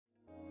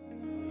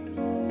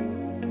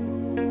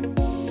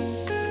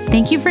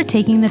Thank you for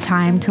taking the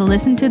time to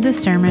listen to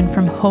this sermon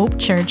from Hope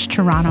Church,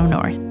 Toronto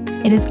North.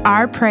 It is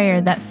our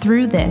prayer that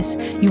through this,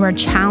 you are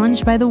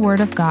challenged by the Word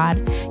of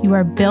God, you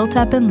are built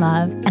up in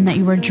love, and that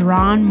you are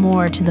drawn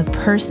more to the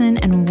person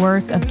and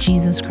work of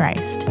Jesus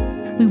Christ.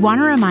 We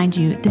want to remind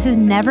you, this is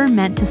never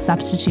meant to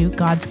substitute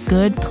God's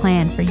good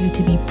plan for you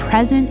to be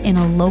present in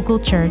a local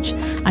church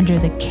under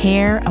the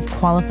care of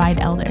qualified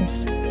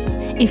elders.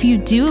 If you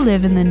do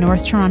live in the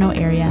North Toronto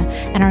area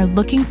and are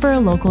looking for a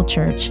local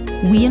church,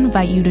 we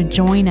invite you to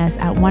join us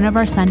at one of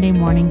our Sunday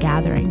morning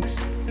gatherings.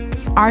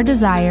 Our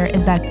desire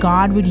is that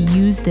God would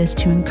use this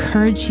to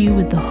encourage you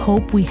with the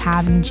hope we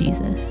have in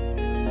Jesus.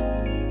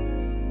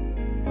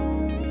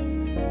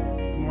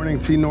 Good morning,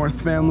 T North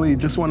family.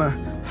 Just want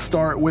to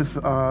start with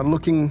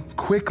looking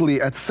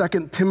quickly at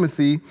 2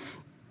 Timothy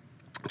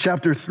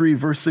chapter 3,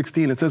 verse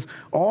 16. It says,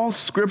 "All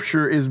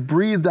scripture is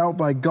breathed out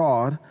by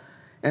God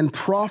and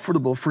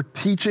profitable for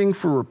teaching,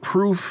 for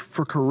reproof,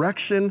 for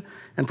correction,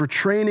 and for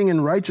training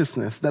in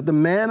righteousness, that the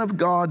man of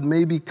God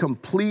may be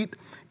complete,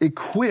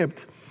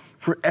 equipped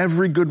for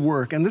every good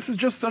work." And this is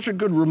just such a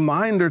good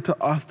reminder to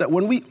us that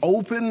when we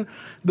open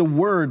the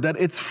Word, that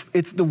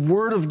it's the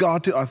Word of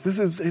God to us. This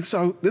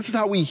is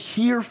how we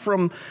hear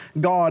from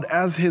God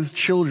as His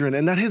children,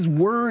 and that His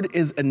Word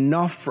is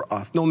enough for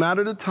us. No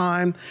matter the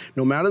time,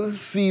 no matter the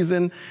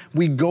season,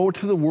 we go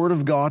to the Word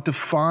of God to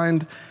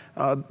find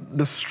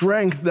the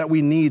strength that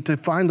we need, to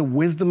find the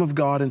wisdom of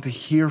God and to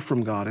hear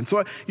from God. And so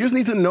you just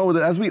need to know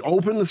that as we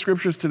open the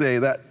scriptures today,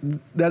 that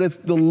it's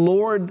the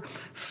Lord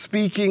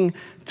speaking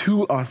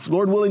to us.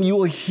 Lord willing, you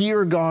will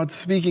hear God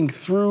speaking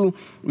through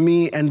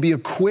me and be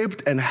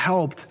equipped and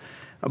helped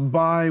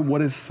by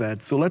what is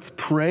said. So let's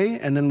pray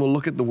and then we'll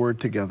look at the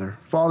word together.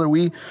 Father,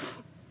 we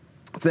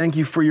thank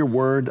you for your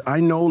word.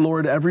 I know,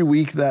 Lord, every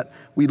week that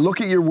we look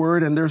at your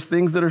word and there's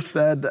things that are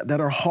said that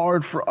are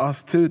hard for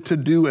us to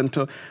do and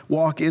to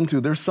walk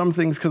into. There's some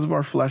things because of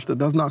our flesh that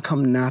does not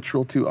come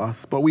natural to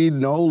us. But we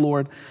know,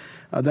 Lord,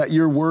 that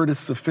your word is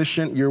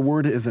sufficient, your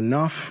word is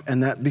enough,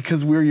 and that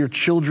because we're your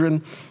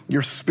children,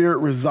 your spirit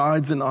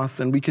resides in us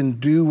and we can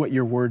do what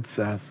your word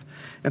says.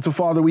 And so,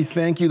 Father, we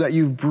thank you that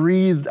you've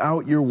breathed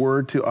out your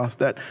word to us,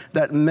 that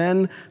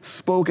men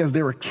spoke as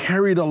they were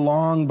carried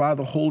along by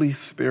the Holy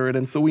Spirit.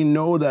 And so we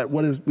know that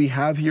we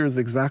have here is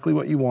exactly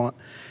what you want.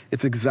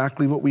 It's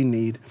exactly what we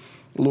need,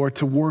 Lord,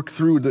 to work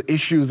through the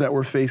issues that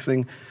we're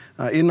facing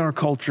in our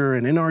culture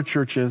and in our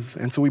churches.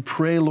 And so we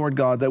pray, Lord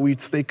God, that we'd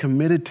stay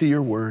committed to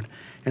your word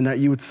and that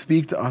you would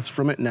speak to us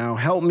from it now.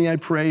 Help me, I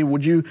pray.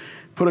 Would you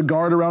put a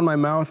guard around my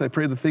mouth? I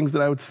pray the things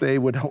that I would say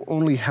would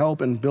only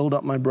help and build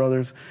up my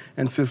brothers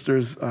and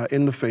sisters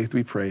in the faith,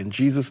 we pray. In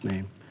Jesus'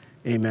 name,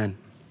 amen.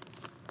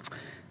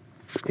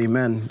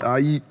 Amen.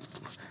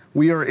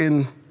 We are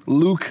in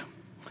Luke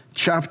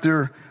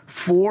chapter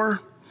 4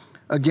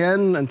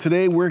 again, and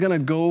today we're going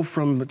to go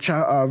from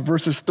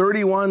verses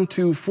 31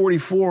 to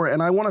 44,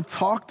 and I want to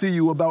talk to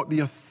you about the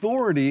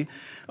authority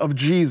of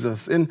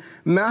Jesus. In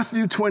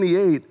Matthew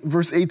 28,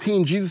 verse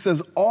 18, Jesus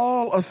says,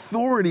 "All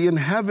authority in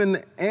heaven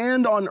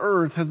and on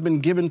earth has been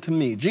given to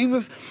me."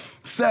 Jesus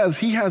says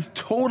he has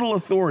total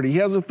authority. He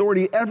has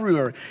authority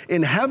everywhere,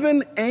 in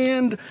heaven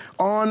and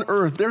on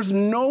earth. There's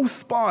no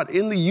spot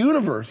in the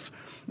universe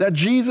that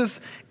Jesus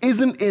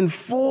isn't in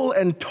full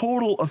and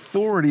total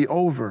authority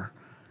over.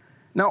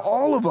 Now,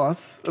 all of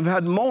us have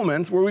had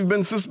moments where we've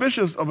been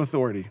suspicious of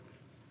authority.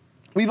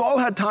 We've all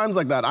had times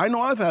like that. I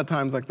know I've had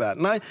times like that.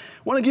 And I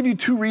want to give you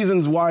two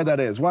reasons why that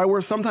is, why we're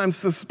sometimes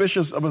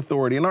suspicious of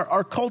authority. And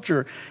our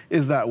culture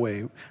is that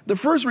way. The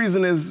first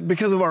reason is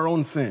because of our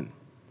own sin.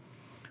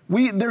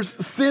 There's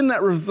sin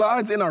that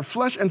resides in our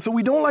flesh, and so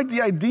we don't like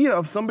the idea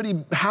of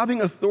somebody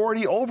having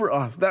authority over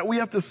us, that we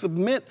have to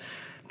submit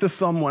to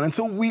someone. And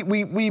so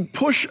we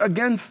push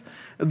against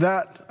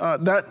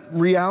that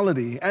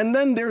reality. And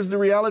then there's the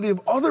reality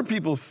of other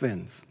people's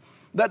sins.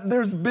 That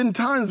there's been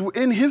times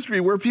in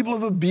history where people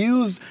have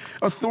abused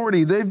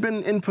authority. They've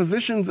been in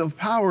positions of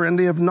power and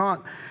they have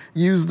not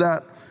used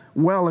that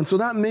well. And so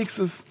that makes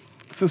us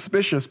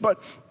suspicious.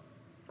 But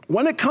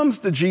when it comes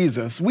to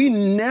Jesus, we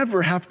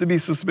never have to be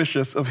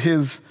suspicious of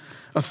his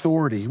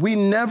authority. We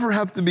never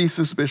have to be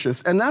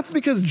suspicious. And that's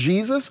because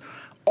Jesus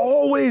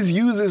always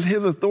uses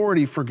his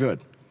authority for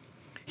good.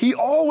 He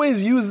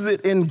always uses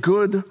it in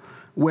good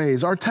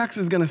ways. Our text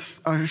is going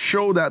to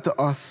show that to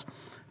us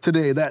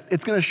today, that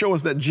it's going to show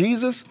us that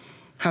Jesus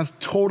has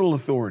total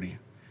authority,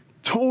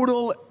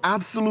 total,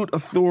 absolute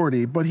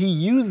authority, but he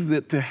uses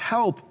it to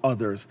help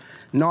others,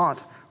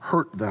 not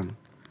hurt them.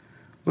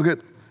 Look at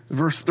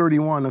verse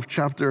 31 of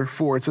chapter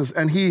 4. It says,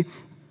 "And he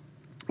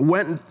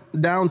went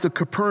down to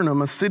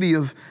Capernaum, a city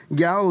of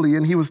Galilee,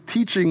 and he was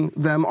teaching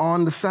them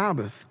on the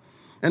Sabbath.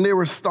 And they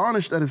were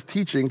astonished at his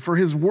teaching, for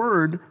his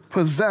word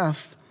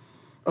possessed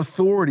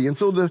authority." And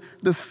so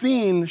the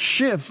scene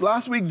shifts.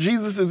 Last week,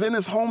 Jesus is in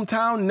his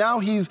hometown. Now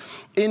he's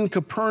in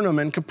Capernaum.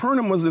 And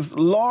Capernaum was this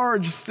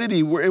large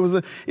city where it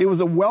was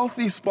a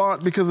wealthy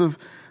spot because of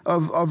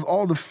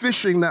all the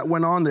fishing that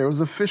went on there. It was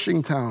a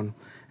fishing town.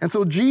 And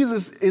so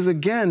Jesus is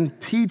again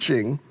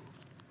teaching,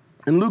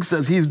 and Luke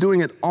says he's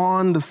doing it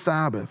on the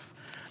Sabbath.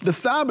 The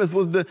Sabbath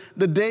was the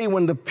day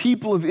when the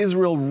people of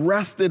Israel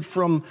rested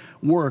from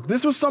work.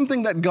 This was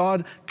something that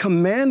God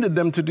commanded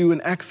them to do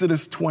in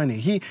Exodus 20.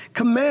 He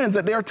commands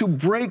that they are to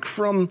break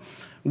from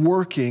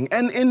working.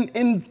 And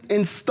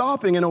in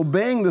stopping and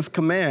obeying this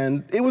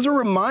command, it was a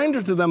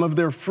reminder to them of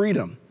their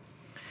freedom.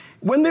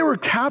 When they were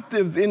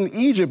captives in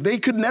Egypt, they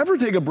could never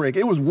take a break.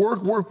 It was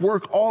work, work,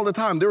 work all the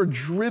time. They were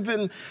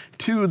driven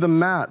to the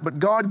mat. But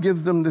God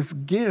gives them this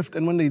gift,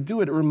 and when they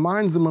do it, it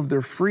reminds them of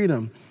their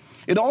freedom.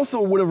 It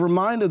also would have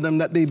reminded them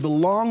that they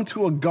belonged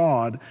to a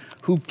God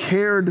who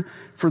cared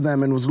for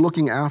them and was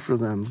looking after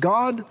them.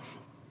 God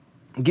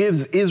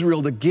gives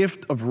Israel the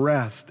gift of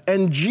rest,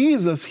 and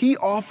Jesus, he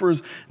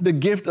offers the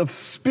gift of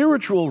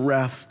spiritual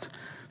rest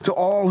to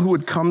all who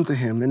would come to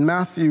him. In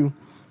Matthew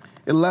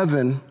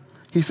 11,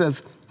 he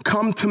says,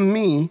 "Come to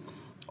me,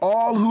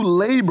 all who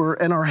labor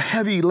and are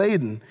heavy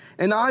laden,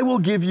 and I will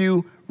give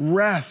you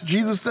rest."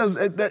 Jesus says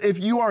that if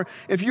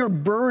you're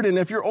burdened,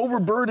 if you're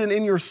overburdened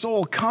in your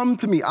soul, come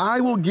to me, I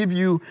will give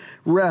you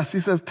rest. He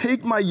says,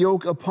 "Take my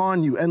yoke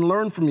upon you and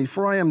learn from me,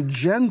 for I am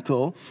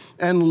gentle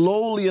and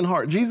lowly in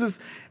heart." Jesus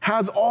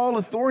has all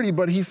authority,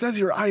 but he says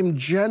here, I am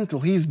gentle.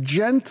 He's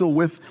gentle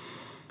with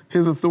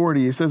his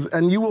authority. He says,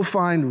 "And you will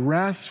find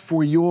rest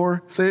for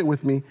your," say it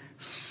with me,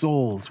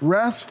 souls.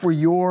 Rest for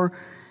your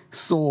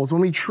souls.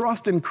 When we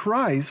trust in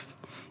Christ,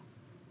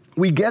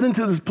 we get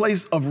into this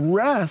place of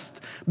rest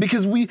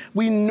because we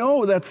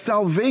know that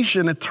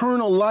salvation,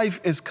 eternal life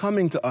is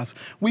coming to us.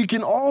 We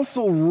can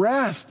also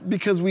rest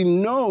because we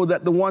know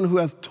that the one who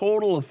has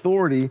total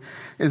authority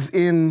is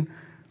in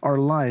our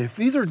life.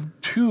 These are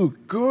two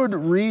good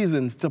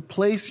reasons to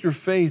place your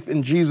faith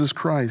in Jesus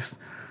Christ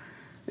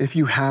if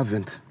you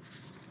haven't.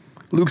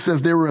 Luke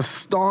says they were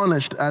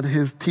astonished at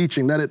his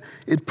teaching, that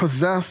it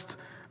possessed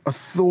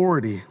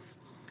authority.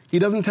 He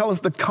doesn't tell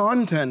us the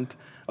content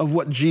of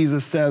what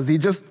Jesus says. He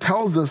just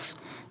tells us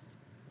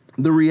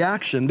the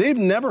reaction. They've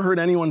never heard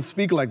anyone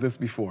speak like this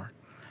before.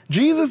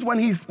 Jesus, when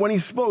he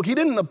spoke, he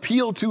didn't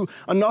appeal to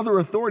another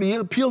authority. He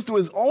appeals to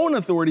his own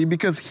authority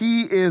because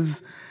he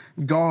is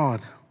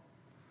God.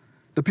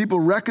 The people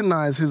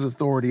recognized his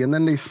authority, and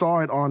then they saw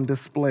it on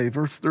display.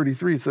 Verse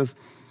 33, it says,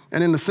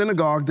 "And in the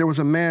synagogue there was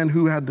a man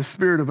who had the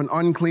spirit of an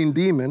unclean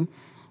demon,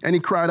 and he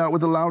cried out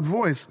with a loud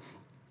voice,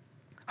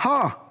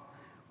 'Ha!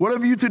 What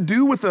have you to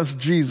do with us,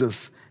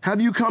 Jesus? Have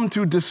you come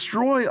to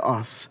destroy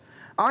us?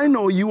 I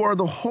know you are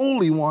the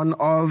Holy One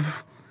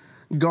of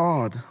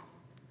God.'"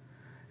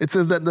 It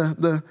says that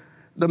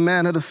the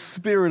man had a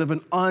spirit of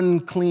an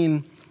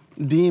unclean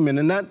demon,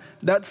 and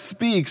that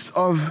speaks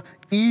of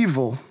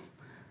evil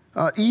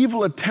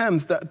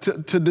attempts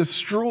to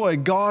destroy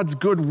God's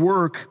good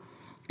work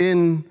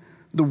in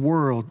the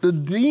world. The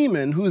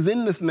demon who's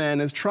in this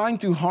man is trying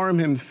to harm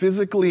him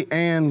physically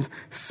and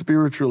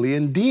spiritually.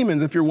 And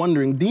demons, if you're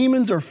wondering,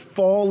 demons are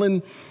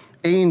fallen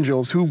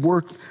angels who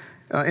work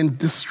in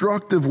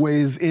destructive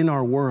ways in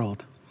our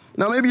world.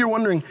 Now, maybe you're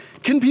wondering,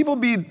 can people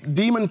be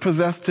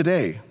demon-possessed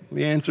today?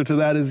 The answer to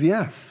that is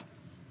yes.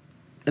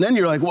 And then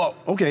you're like, well,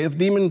 okay, if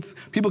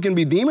people can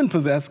be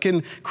demon-possessed,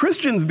 can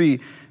Christians be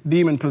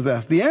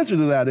demon-possessed? The answer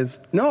to that is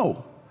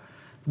no.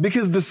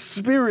 Because the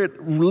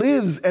Spirit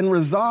lives and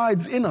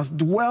resides in us,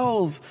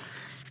 dwells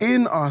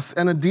in us,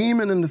 and a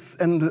demon and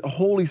the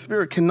Holy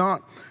Spirit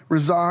cannot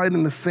reside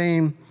in the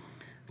same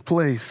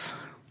place.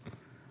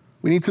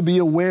 We need to be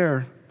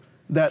aware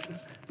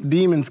that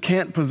demons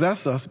can't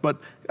possess us, but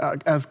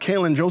as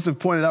Kaylin Joseph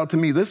pointed out to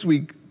me this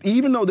week,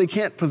 even though they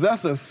can't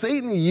possess us,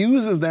 Satan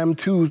uses them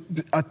to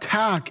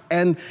attack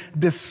and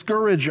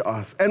discourage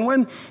us. And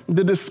when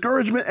the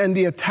discouragement and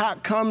the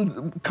attack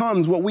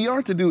comes, what we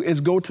are to do is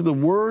go to the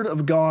Word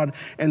of God,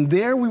 and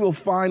there we will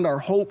find our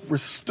hope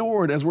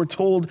restored as we're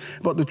told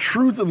about the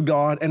truth of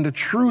God and the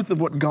truth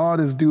of what God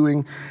is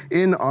doing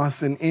in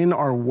us and in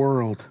our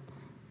world.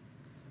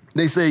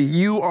 They say,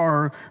 "You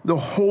are the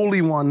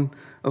Holy One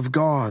of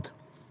God."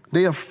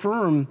 They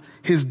affirm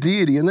his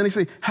deity. And then they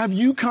say, "Have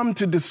you come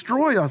to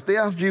destroy us?" They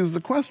ask Jesus a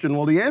question.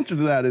 Well, the answer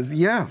to that is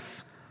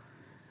yes.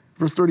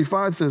 Verse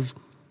 35 says,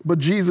 "But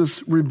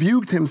Jesus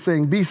rebuked him,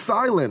 saying, 'Be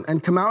silent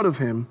and come out of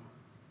him.'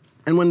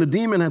 And when the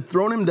demon had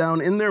thrown him down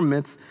in their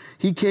midst,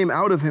 he came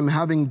out of him,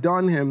 having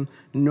done him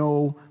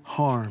no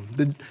harm."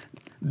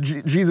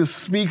 Jesus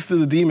speaks to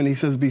the demon. He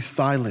says, "Be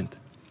silent."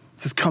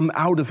 He says, "Come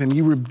out of him."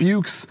 He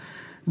rebukes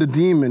the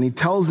demon. He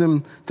tells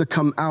him to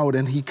come out,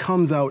 and he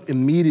comes out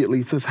immediately.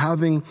 He says,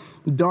 having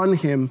done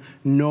him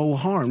no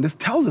harm. This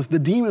tells us the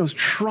demon was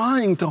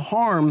trying to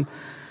harm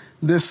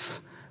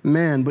this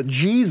man, but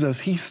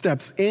Jesus, he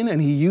steps in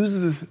and he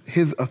uses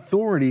his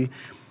authority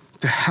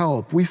to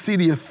help. We see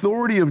the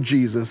authority of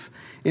Jesus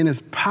in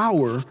his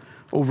power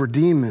over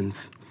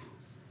demons.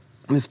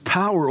 In his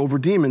power over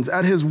demons.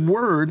 At his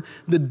word,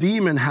 the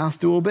demon has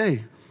to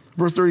obey.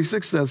 Verse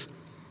 36 says,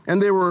 "And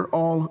they were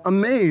all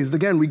amazed."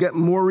 Again, we get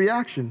more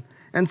reaction.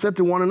 "And said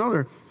to one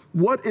another,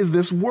 'What is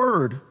this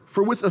word?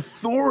 For with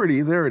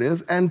authority,'" there it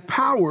is, "'and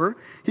power,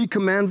 he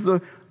commands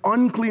the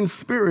unclean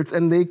spirits,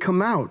 and they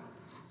come out.'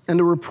 And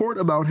the report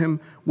about him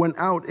went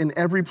out in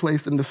every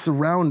place in the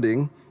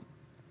surrounding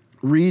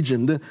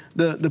region.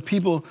 The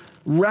people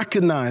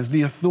recognize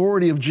the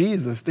authority of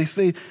Jesus. They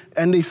say,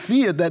 and they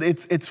see it, that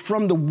it's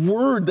from the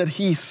word that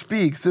he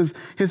speaks.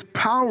 His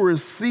power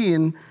is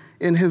seen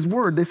in his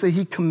word. They say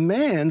he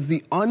commands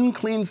the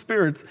unclean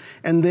spirits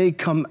and they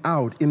come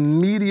out.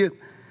 Immediate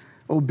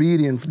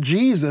obedience.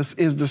 Jesus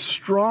is the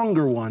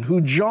stronger one, who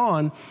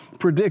John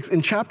predicts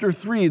in chapter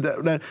 3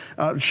 that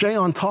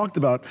Shayon talked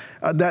about,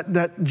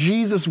 that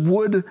Jesus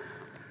would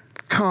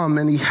come,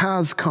 and he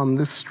has come,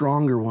 this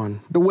stronger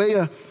one. The way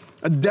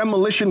a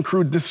demolition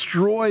crew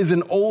destroys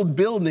an old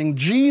building,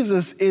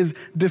 Jesus is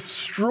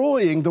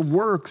destroying the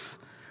works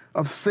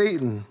of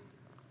Satan.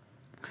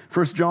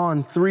 1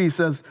 John 3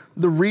 says,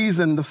 the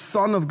reason the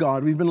Son of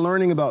God, we've been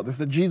learning about this,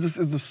 that Jesus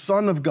is the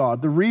Son of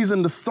God. The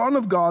reason the Son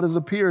of God has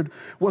appeared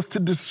was to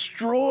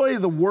destroy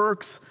the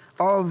works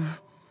of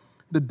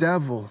the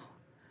devil.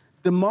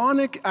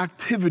 Demonic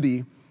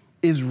activity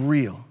is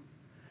real.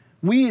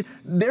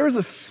 There's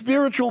a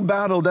spiritual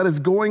battle that is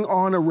going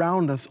on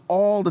around us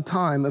all the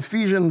time.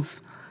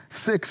 Ephesians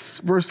 6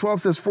 verse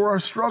 12 says, for our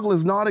struggle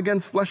is not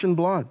against flesh and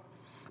blood,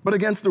 but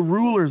against the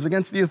rulers,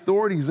 against the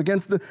authorities,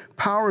 against the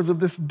powers of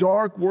this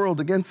dark world,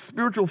 against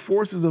spiritual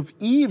forces of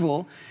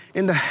evil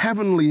in the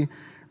heavenly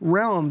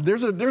realm.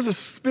 There's a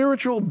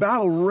spiritual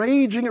battle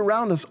raging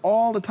around us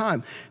all the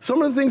time.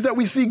 Some of the things that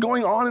we see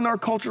going on in our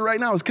culture right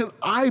now is because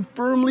I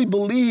firmly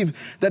believe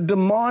that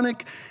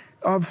demonic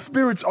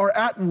spirits are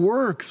at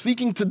work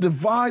seeking to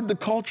divide the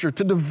culture,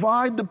 to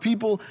divide the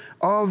people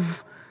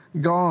of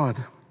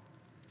God.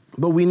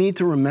 But we need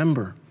to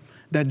remember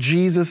that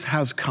Jesus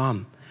has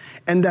come,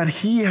 and that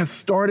he has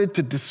started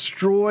to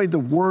destroy the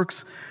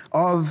works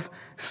of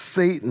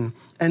Satan.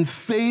 And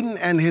Satan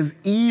and his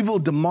evil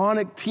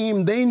demonic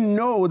team, they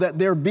know that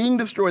they're being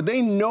destroyed.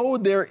 They know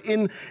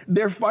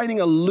they're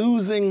fighting a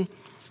losing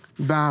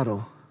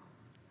battle.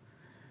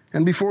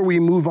 And before we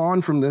move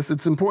on from this,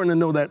 it's important to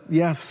know that,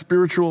 yes, the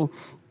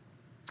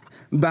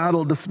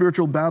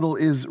spiritual battle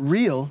is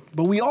real,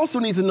 but we also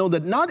need to know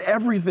that not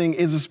everything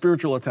is a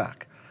spiritual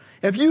attack.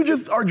 If you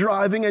just are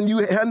driving and you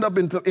end up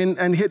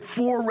and hit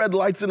 4 red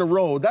lights in a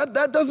row,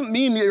 that doesn't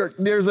mean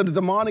there's a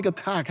demonic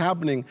attack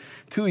happening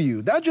to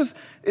you. That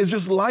is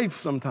just life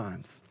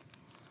sometimes.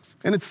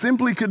 And it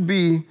simply could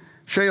be,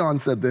 Shayon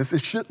said this,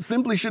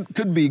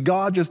 could be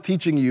God just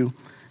teaching you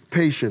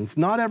patience.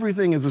 Not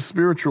everything is a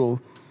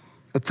spiritual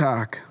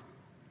attack.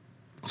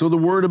 So the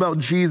word about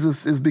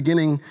Jesus is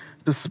beginning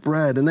to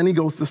spread. And then he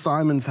goes to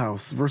Simon's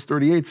house. Verse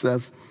 38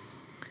 says,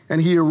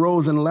 and he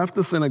arose and left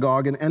the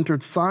synagogue and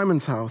entered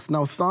Simon's house.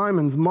 Now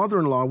Simon's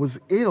mother-in-law was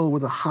ill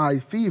with a high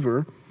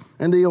fever,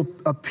 and they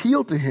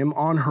appealed to him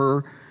on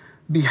her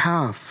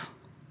behalf.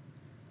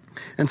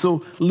 And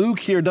so Luke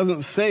here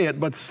doesn't say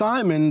it, but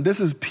Simon, this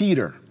is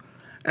Peter.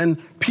 And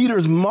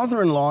Peter's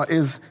mother-in-law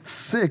is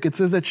sick. It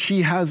says that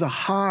she has a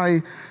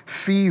high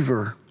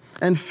fever.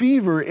 And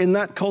fever in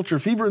that culture,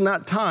 fever in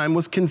that time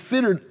was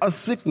considered a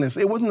sickness.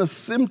 It wasn't a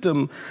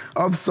symptom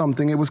of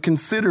something. It was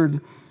considered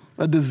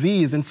a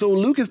disease. And so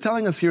Luke is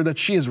telling us here that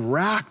she is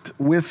racked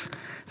with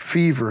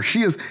fever.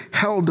 She is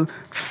held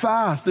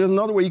fast. There's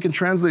another way you can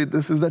translate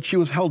this, is that she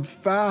was held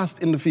fast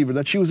in the fever,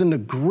 that she was in the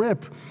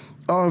grip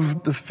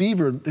of the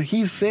fever.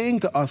 He's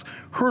saying to us,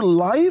 her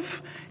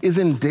life is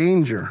in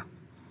danger.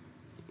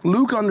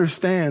 Luke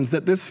understands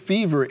that this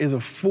fever is a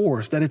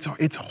force, that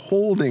it's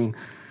holding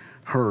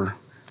her.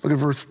 Look at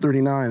verse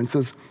 39. It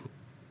says,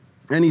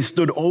 and he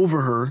stood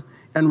over her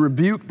and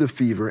rebuked the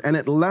fever, and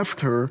it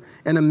left her,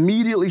 and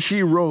immediately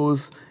she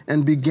rose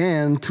and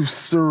began to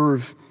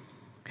serve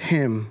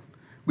him.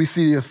 We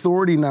see the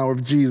authority now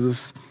of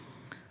Jesus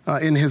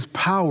in his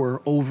power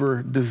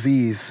over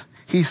disease.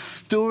 He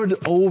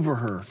stood over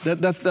her.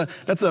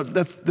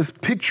 That's this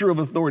picture of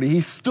authority.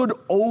 He stood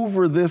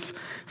over this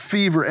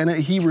fever, and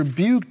he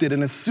rebuked it,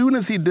 and as soon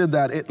as he did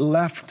that, it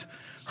left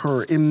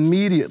her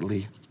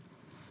immediately.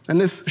 And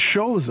this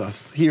shows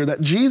us here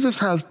that Jesus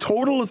has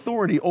total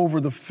authority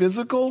over the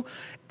physical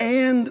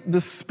and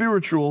the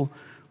spiritual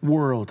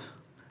world.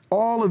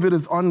 All of it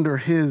is under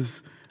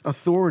his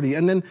authority.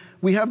 And then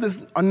we have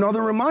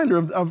another reminder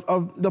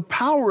of the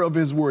power of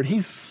his word. He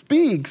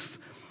speaks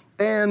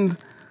and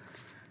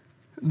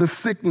the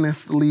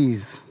sickness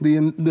leaves.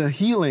 The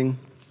healing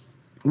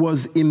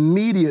was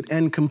immediate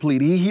and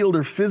complete. He healed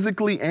her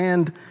physically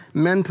and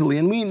mentally.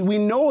 And we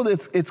know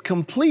that it's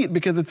complete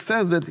because it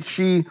says that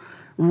she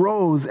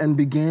rose and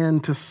began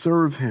to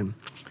serve him.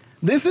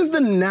 This is the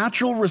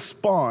natural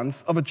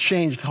response of a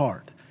changed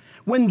heart.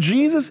 When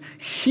Jesus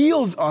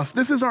heals us,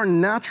 this is our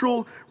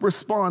natural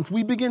response.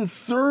 We begin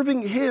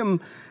serving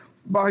him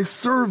by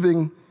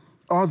serving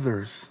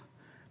others.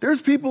 There's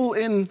people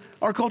in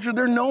our culture,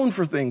 they're known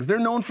for things. They're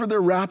known for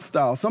their rap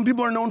style. Some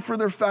people are known for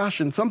their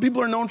fashion. Some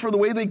people are known for the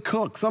way they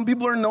cook. Some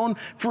people are known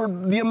for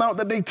the amount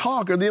that they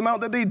talk or the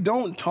amount that they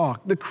don't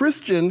talk. The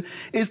Christian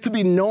is to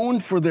be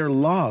known for their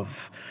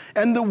love.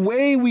 And the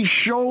way we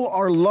show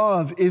our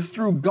love is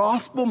through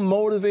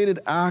gospel-motivated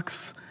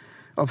acts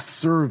of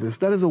service.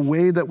 That is a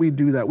way that we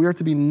do that. We are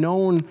to be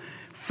known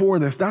for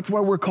this. That's why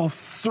we're called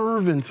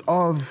servants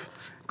of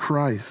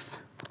Christ.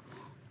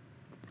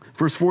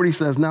 Verse 40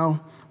 says, "Now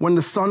when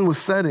the sun was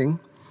setting,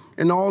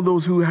 and all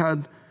those who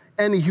had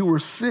any who were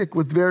sick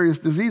with various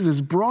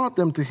diseases brought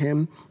them to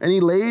him, and he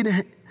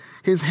laid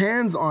his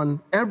hands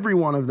on every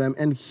one of them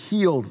and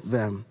healed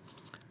them."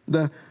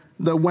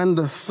 When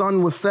the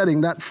sun was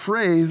setting, that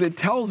phrase, it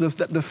tells us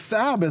that the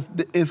Sabbath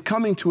is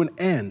coming to an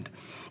end.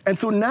 And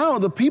so now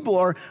the people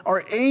are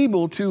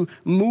able to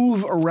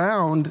move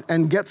around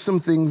and get some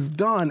things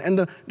done.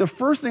 And the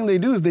first thing they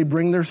do is they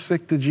bring their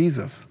sick to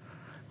Jesus.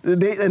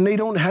 They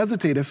don't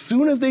hesitate. As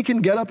soon as they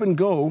can get up and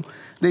go,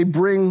 they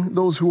bring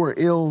those who are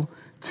ill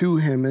to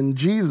him. And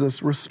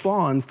Jesus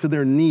responds to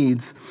their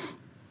needs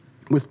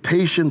with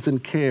patience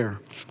and care.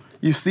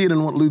 You see it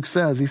in what Luke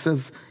says. He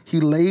says he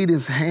laid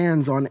his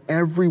hands on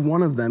every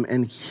one of them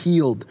and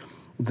healed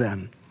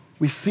them.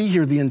 We see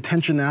here the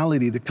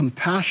intentionality, the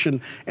compassion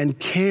and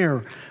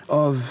care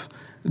of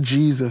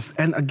Jesus.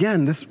 And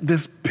again,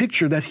 this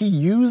picture that he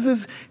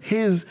uses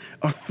his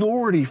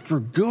authority for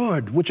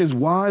good, which is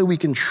why we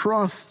can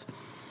trust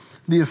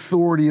the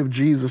authority of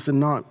Jesus and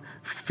not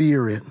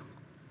fear it.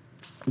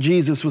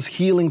 Jesus was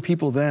healing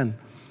people then,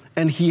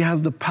 and he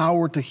has the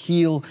power to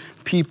heal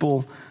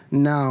people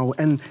now.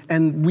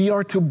 And we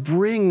are to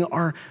bring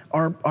our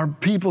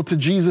people to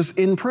Jesus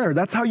in prayer.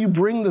 That's how you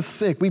bring the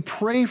sick. We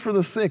pray for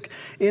the sick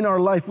in our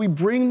life. We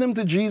bring them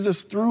to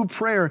Jesus through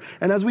prayer.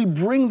 And as we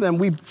bring them,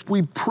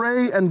 we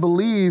pray and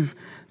believe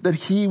that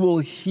he will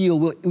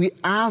heal. We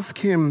ask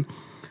him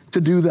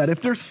to do that.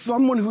 If there's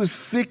someone who is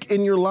sick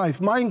in your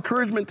life, my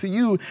encouragement to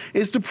you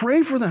is to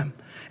pray for them.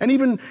 And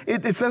even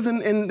it says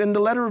in the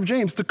letter of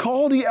James, to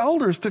call the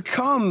elders to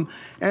come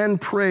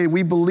and pray.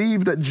 We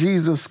believe that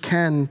Jesus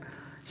can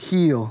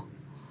heal.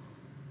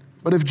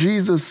 But if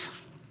Jesus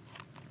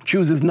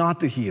chooses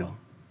not to heal,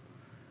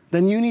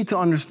 then you need to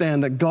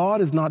understand that God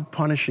is not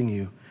punishing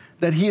you,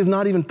 that he is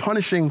not even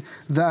punishing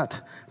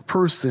that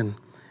person.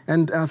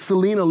 And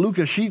Selena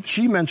Lucas,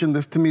 she mentioned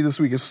this to me this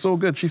week. It's so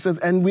good. She says,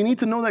 and we need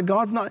to know that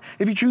God's not,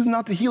 if he chooses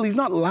not to heal, he's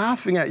not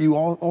laughing at you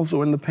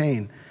also in the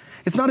pain.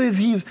 It's not as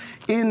he's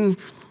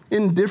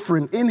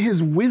indifferent. In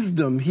his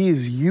wisdom, he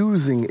is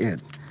using it.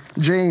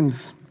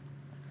 James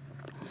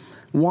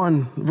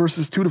 1,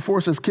 verses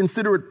 2-4 says,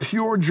 "Consider it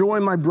pure joy,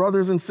 my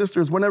brothers and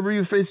sisters, whenever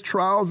you face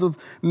trials of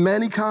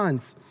many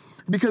kinds,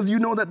 because you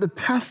know that the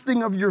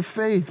testing of your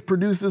faith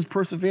produces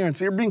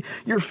perseverance."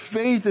 Your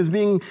faith is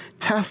being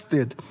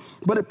tested,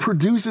 but it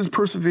produces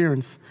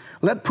perseverance.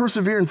 "Let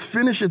perseverance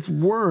finish its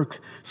work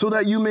so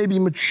that you may be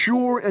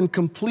mature and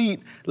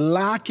complete,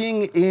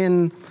 lacking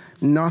in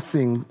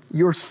nothing."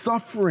 Your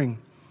suffering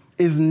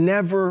is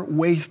never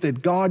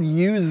wasted. God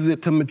uses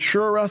it to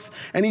mature us,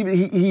 and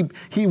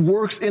he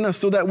works in us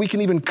so that we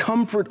can even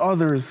comfort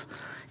others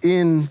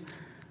in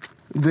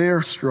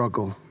their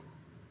struggle.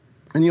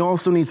 And you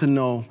also need to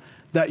know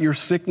that your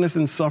sickness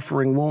and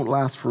suffering won't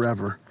last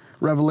forever.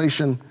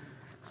 Revelation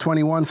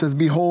 21 says,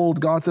 "Behold,"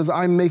 God says,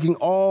 "I'm making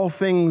all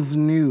things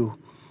new."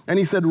 And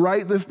he said,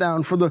 "Write this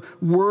down, for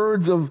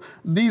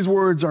these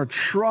words are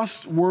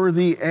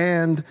trustworthy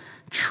and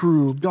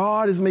true."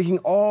 God is making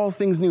all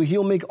things new.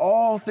 He'll make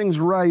all things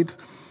right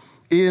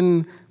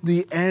in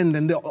the end.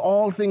 And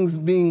all things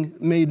being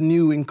made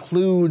new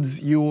includes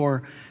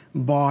your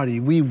body.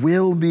 We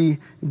will be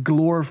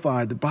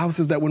glorified. The Bible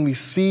says that when we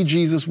see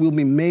Jesus, we'll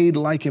be made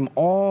like him.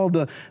 All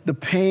the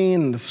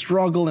pain and the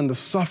struggle and the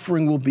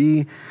suffering will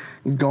be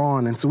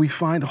gone. And so we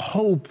find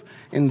hope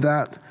in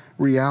that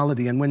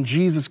reality. And when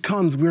Jesus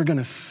comes, we're going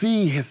to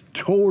see his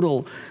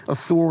total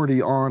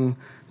authority on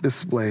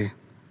display.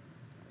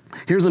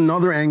 Here's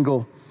another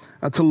angle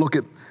to look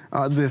at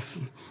this.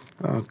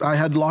 I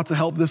had lots of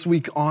help this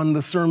week on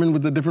the sermon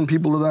with the different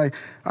people that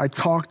I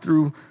talked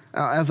through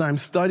as I'm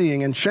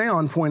studying. And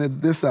Shayon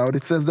pointed this out.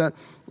 It says that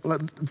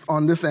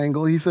on this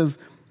angle, he says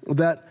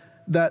that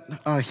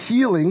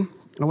healing,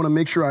 I want to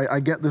make sure I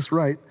get this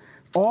right,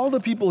 all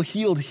the people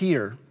healed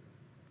here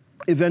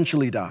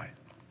eventually die.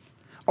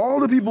 All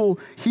the people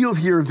healed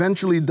here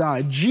eventually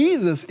died.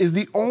 Jesus is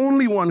the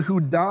only one who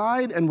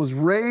died and was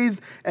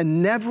raised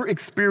and never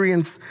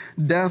experienced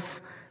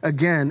death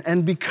again.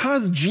 And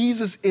because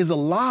Jesus is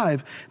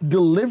alive,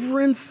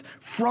 deliverance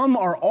from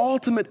our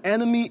ultimate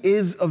enemy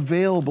is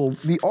available.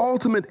 The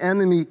ultimate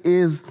enemy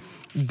is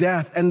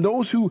death. And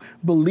those who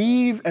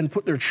believe and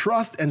put their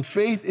trust and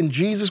faith in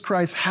Jesus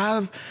Christ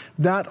have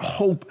that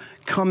hope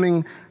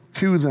coming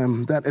to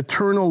them. That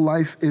eternal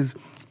life is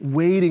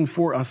waiting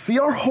for us. See,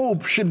 our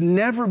hope should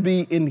never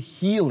be in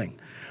healing.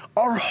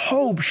 Our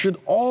hope should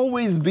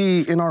always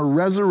be in our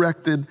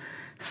resurrected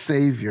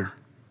Savior.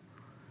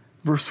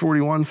 Verse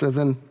 41 says,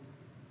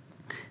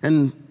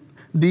 and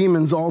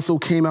demons also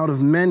came out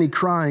of many,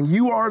 crying,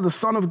 "You are the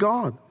Son of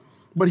God."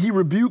 But he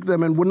rebuked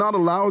them and would not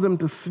allow them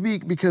to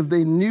speak because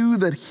they knew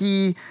that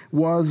he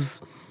was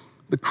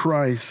the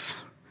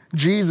Christ.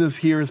 Jesus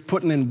here is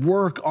putting in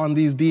work on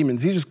these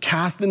demons. He's just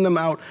casting them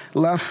out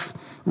left,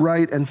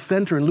 right, and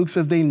center. And Luke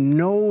says they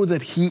know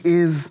that he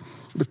is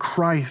the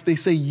Christ. They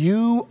say,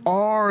 "You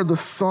are the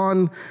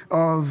Son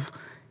of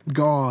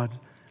God."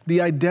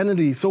 The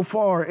identity, so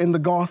far in the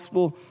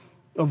Gospel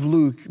of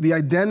Luke, the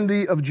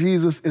identity of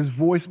Jesus is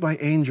voiced by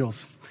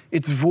angels.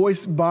 It's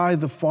voiced by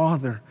the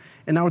Father,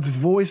 and now it's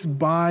voiced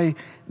by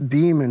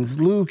demons.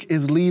 Luke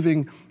is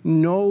leaving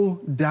no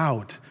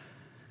doubt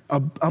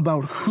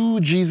about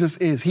who Jesus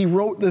is. He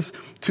wrote this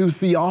to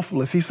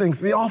Theophilus. He's saying,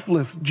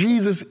 Theophilus,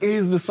 Jesus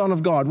is the Son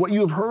of God. What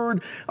you have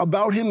heard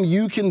about him,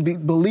 you can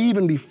believe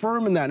and be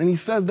firm in that. And he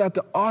says that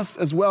to us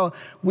as well.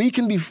 We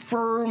can be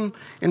firm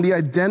in the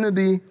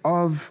identity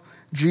of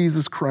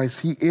Jesus Christ.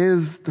 He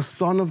is the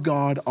Son of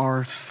God,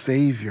 our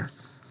Savior.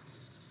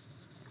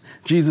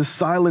 Jesus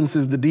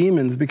silences the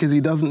demons because he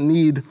doesn't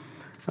need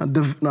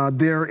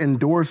their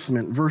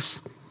endorsement. Verse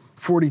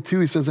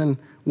 42, he says, and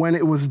when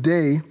it was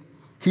day,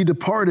 he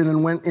departed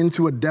and went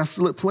into a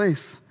desolate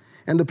place.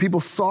 And the people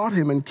sought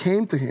him and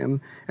came to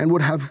him and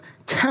would have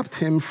kept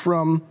him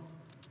from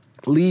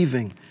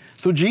leaving.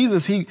 So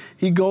Jesus,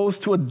 he goes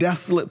to a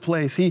desolate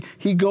place.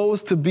 He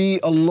goes to be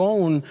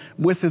alone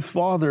with his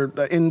Father.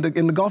 In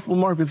the Gospel of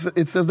Mark,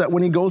 it says that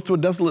when he goes to a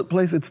desolate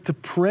place, it's to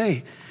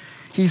pray.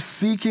 He's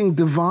seeking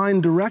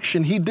divine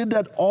direction. He did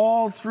that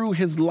all through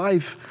his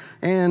life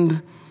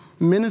and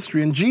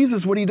ministry. And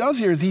Jesus, what he does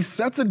here is he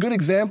sets a good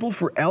example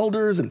for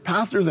elders and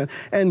pastors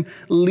and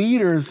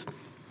leaders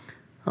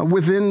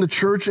within the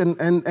church and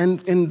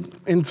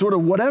in sort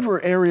of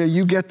whatever area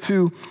you get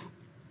to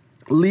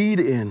lead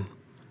in.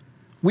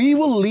 We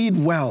will lead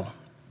well.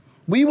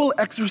 We will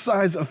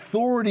exercise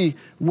authority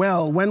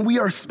well when we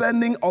are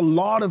spending a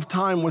lot of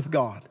time with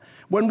God,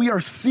 when we are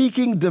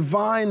seeking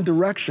divine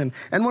direction.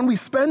 And when we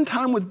spend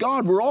time with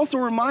God, we're also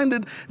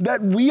reminded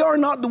that we are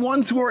not the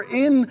ones who are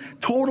in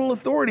total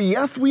authority.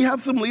 Yes, we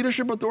have some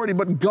leadership authority,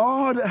 but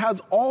God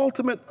has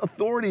ultimate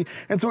authority.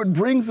 And so it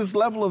brings this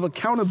level of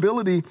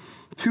accountability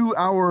to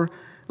our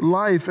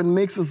life and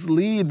makes us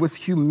lead with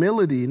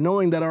humility,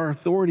 knowing that our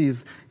authority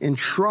is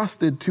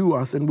entrusted to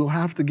us and we'll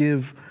have to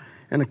give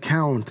an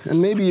account.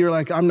 And maybe you're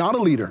like, I'm not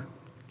a leader.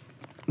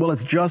 Well,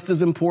 it's just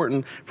as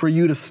important for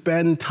you to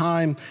spend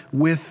time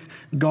with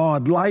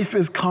God. Life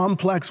is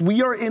complex.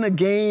 We are in a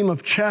game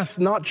of chess,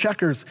 not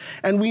checkers.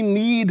 And we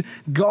need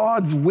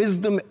God's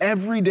wisdom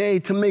every day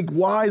to make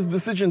wise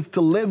decisions,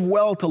 to live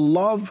well, to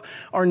love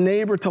our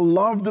neighbor, to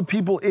love the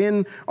people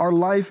in our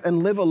life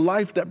and live a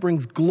life that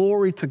brings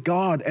glory to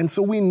God. And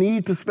so we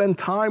need to spend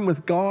time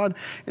with God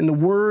in the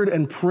Word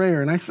and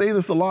prayer. And I say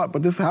this a lot,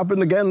 but this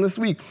happened again this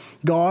week.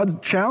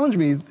 God challenged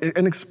me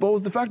and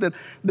exposed the fact that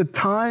the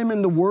time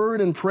in the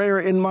Word and prayer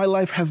in my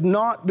life has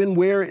not been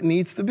where it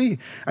needs to be.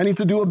 I need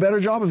to do a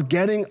better job of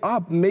getting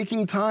up,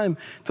 making time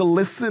to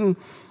listen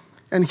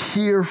and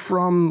hear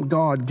from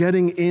God,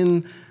 getting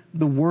in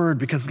the Word,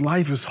 because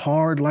life is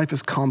hard, life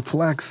is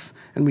complex,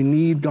 and we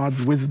need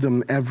God's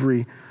wisdom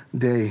every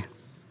day.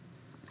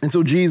 And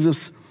so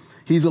Jesus,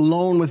 he's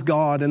alone with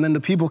God, and then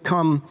the people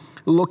come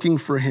looking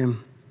for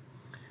him.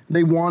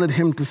 They wanted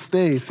him to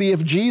stay. See,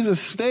 if Jesus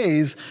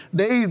stays,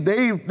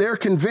 they're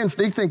convinced,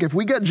 they think if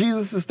we get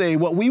Jesus to stay,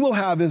 what we will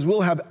have is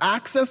we'll have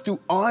access to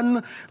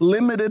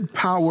unlimited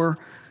power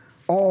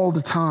all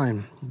the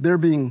time. They're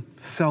being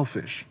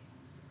selfish.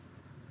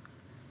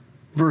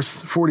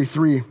 Verse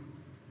 43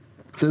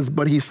 says,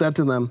 but he said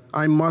to them,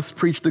 I must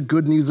preach the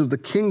good news of the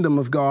kingdom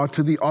of God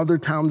to the other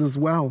towns as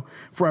well,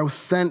 for I was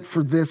sent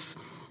for this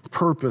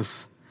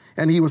purpose.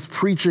 And he was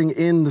preaching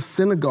in the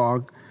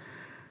synagogue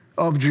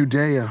of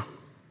Judea.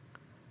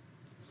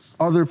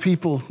 Other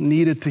people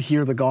needed to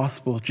hear the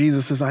gospel.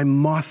 Jesus says, I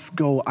must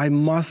go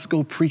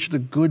preach the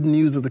good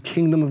news of the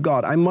kingdom of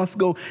God. I must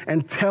go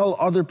and tell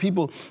other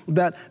people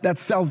that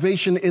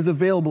salvation is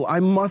available.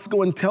 I must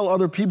go and tell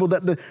other people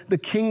that the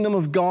kingdom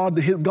of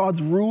God,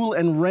 God's rule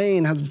and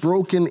reign has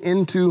broken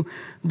into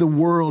the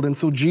world. And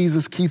so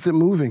Jesus keeps it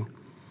moving.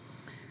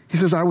 He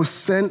says, I was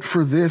sent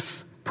for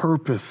this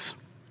purpose.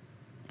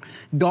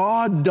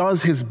 God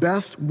does his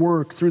best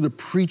work through the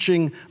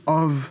preaching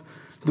of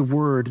the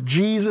word.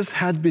 Jesus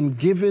had been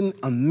given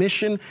a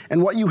mission,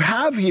 and what you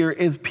have here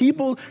is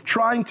people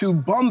trying to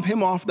bump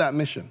him off that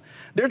mission.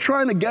 They're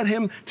trying to get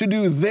him to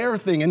do their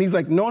thing, and he's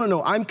like,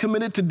 no, I'm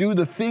committed to do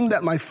the thing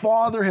that my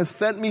Father has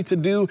sent me to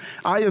do.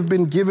 I have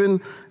been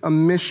given a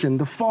mission.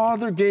 The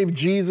Father gave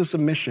Jesus a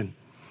mission,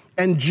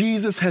 and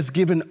Jesus has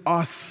given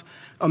us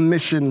a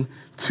mission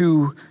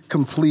to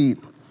complete.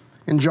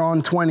 In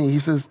John 20, he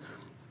says,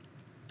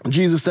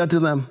 Jesus said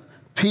to them,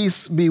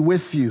 peace be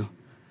with you.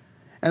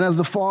 And as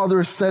the Father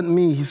has sent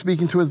me, he's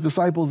speaking to his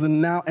disciples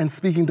and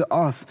speaking to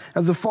us.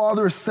 As the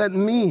Father has sent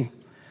me,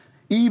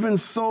 even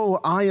so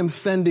I am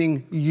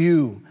sending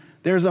you.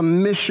 There's a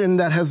mission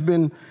that has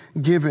been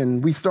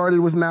given. We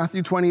started with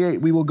Matthew 28.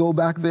 We will go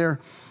back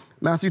there.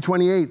 Matthew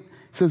 28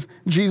 says,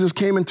 Jesus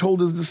came and told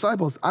his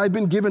disciples, I've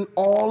been given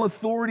all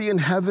authority in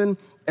heaven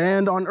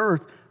and on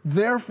earth.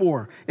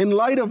 Therefore, in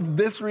light of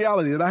this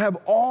reality that I have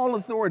all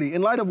authority,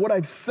 in light of what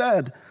I've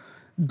said,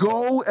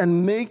 go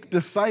and make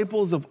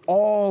disciples of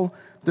all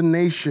the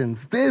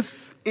nations.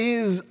 This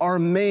is our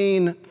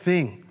main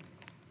thing.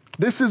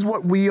 This is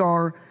what we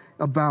are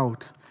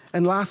about.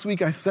 And last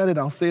week I said it,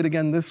 I'll say it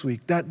again this week.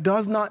 That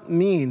does not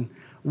mean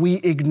we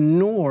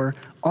ignore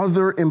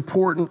other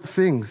important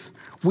things.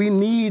 We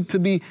need to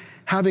be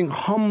having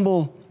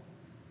humble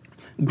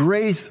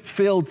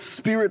grace-filled,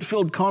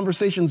 spirit-filled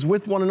conversations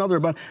with one another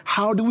about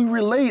how do we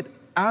relate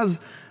as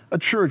a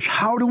church?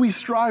 How do we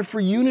strive for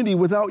unity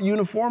without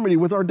uniformity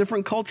with our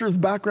different cultures,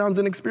 backgrounds,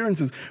 and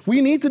experiences?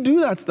 We need to do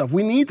that stuff.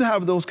 We need to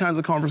have those kinds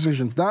of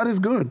conversations. That is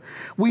good.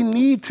 We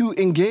need to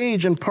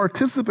engage and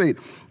participate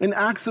in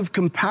acts of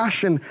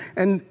compassion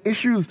and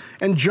issues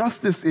and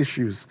justice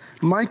issues.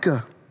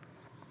 Micah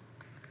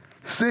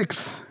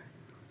 6,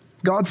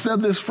 God said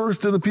this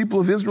first to the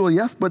people of Israel,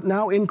 yes, but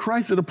now in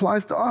Christ it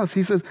applies to us.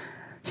 He says,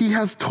 He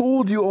has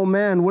told you, O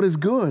man, what is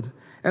good.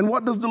 And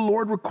what does the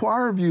Lord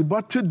require of you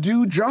but to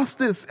do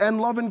justice and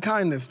love and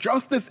kindness,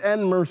 justice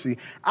and mercy,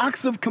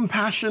 acts of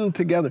compassion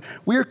together.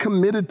 We are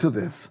committed to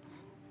this,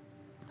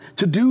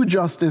 to do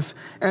justice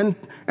and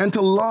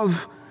to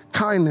love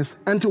kindness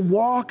and to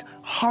walk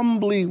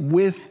humbly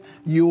with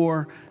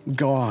your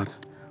God.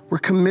 We're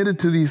committed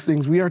to these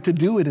things. We are to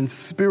do it in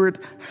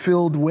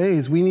spirit-filled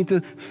ways. We need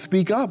to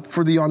speak up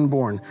for the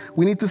unborn.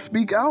 We need to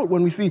speak out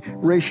when we see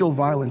racial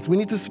violence. We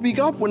need to speak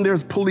up when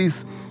there's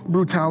police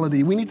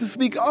brutality. We need to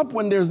speak up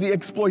when there's the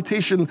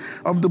exploitation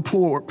of the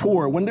poor,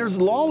 when there's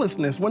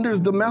lawlessness, when there's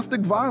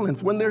domestic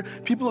violence, when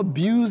people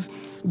abuse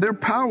their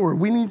power.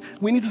 We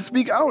need to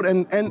speak out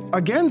and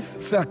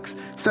against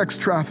sex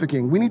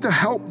trafficking. We need to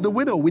help the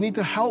widow. We need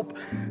to help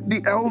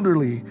the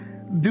elderly.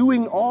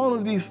 Doing all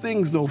of these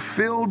things, though,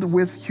 filled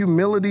with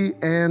humility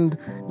and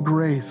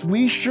grace.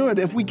 We should,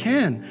 if we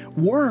can,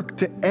 work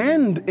to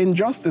end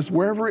injustice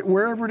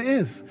wherever it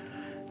is.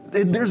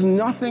 There's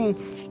nothing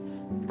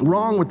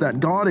wrong with that.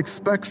 God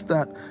expects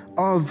that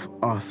of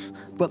us.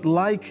 But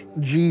like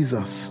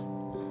Jesus,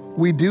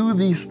 we do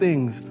these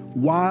things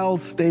while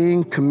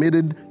staying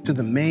committed to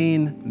the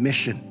main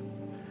mission.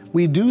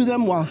 We do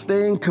them while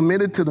staying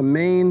committed to the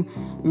main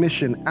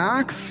mission.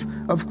 Acts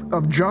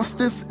of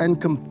justice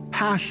and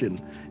compassion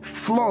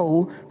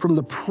flow from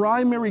the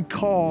primary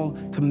call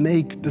to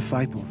make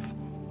disciples.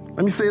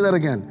 Let me say that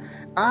again.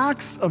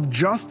 Acts of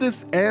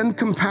justice and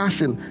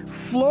compassion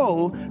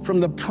flow from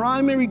the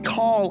primary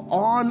call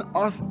on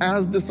us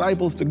as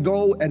disciples to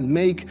go and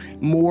make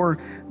more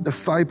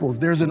disciples.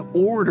 There's an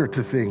order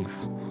to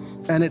things,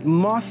 and it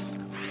must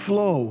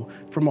flow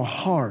from a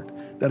heart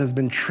that has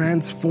been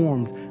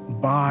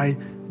transformed by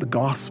the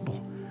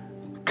gospel.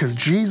 Because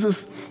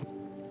Jesus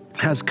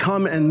has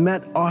come and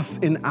met us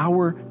in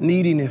our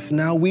neediness.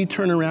 Now we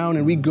turn around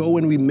and we go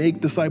and we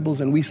make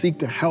disciples and we seek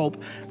to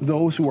help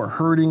those who are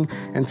hurting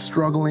and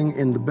struggling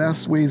in the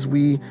best ways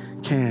we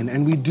can.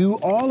 And we do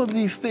all of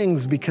these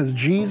things because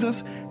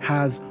Jesus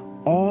has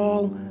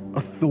all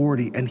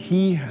authority and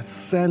He has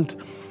sent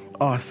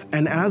us.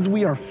 And as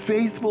we are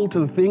faithful to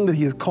the thing that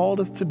He has called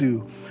us to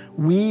do,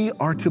 we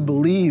are to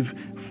believe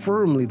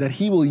firmly that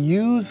He will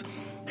use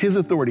His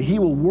authority. He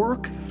will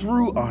work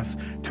through us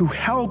to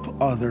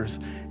help others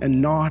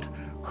and not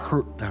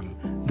hurt them.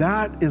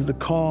 That is the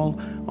call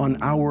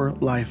on our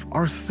life.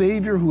 Our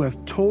Savior, who has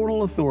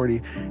total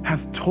authority,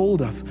 has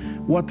told us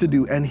what to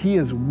do, and He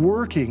is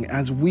working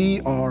as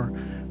we are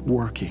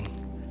working.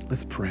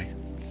 Let's pray.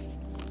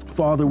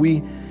 Father,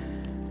 we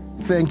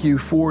thank You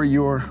for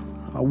Your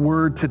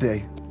word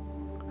today.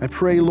 I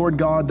pray, Lord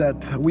God,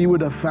 that we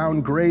would have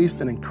found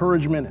grace and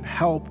encouragement and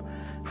help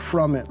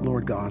from it,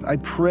 Lord God. I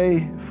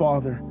pray,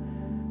 Father,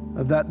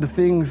 that the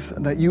things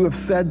that You have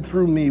said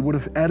through me would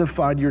have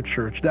edified Your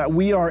church, that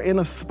we are in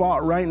a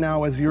spot right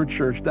now as Your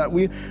church,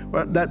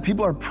 that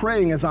people are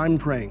praying as I'm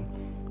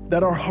praying,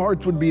 that our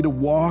hearts would be to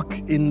walk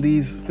in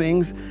these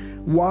things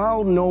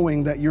while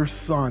knowing that Your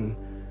Son,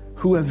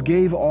 who has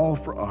gave all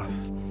for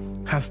us,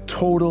 has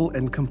total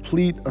and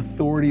complete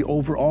authority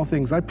over all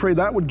things. I pray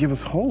that would give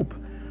us hope,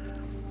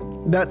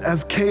 that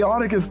as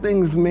chaotic as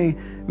things may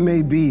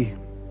be,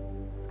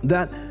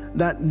 that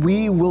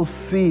we will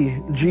see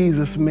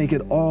Jesus make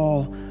it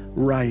all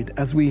right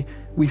as we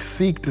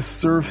seek to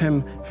serve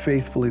Him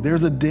faithfully.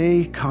 There's a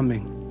day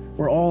coming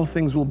where all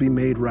things will be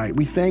made right.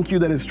 We thank You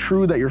that it's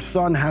true that Your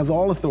Son has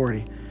all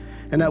authority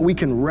and that we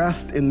can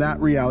rest in that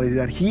reality,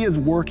 that He is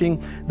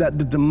working, that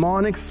the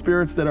demonic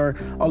spirits that are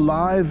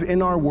alive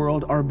in our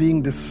world are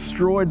being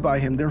destroyed by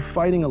Him. They're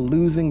fighting a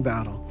losing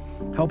battle.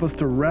 Help us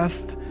to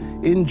rest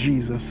in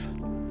Jesus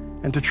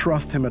and to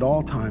trust Him at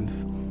all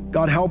times.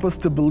 God, help us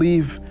to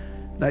believe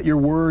that Your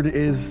word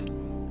is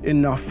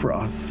enough for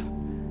us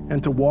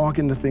and to walk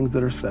in the things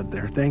that are said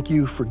there. Thank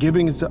You for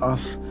giving it to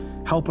us.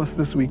 Help us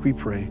this week, we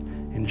pray.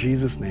 In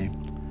Jesus' name,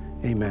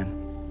 amen.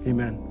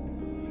 Amen.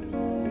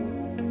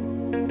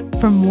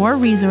 For more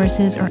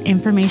resources or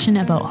information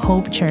about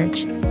Hope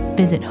Church,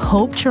 visit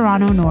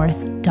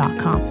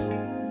hopetorontonorth.com.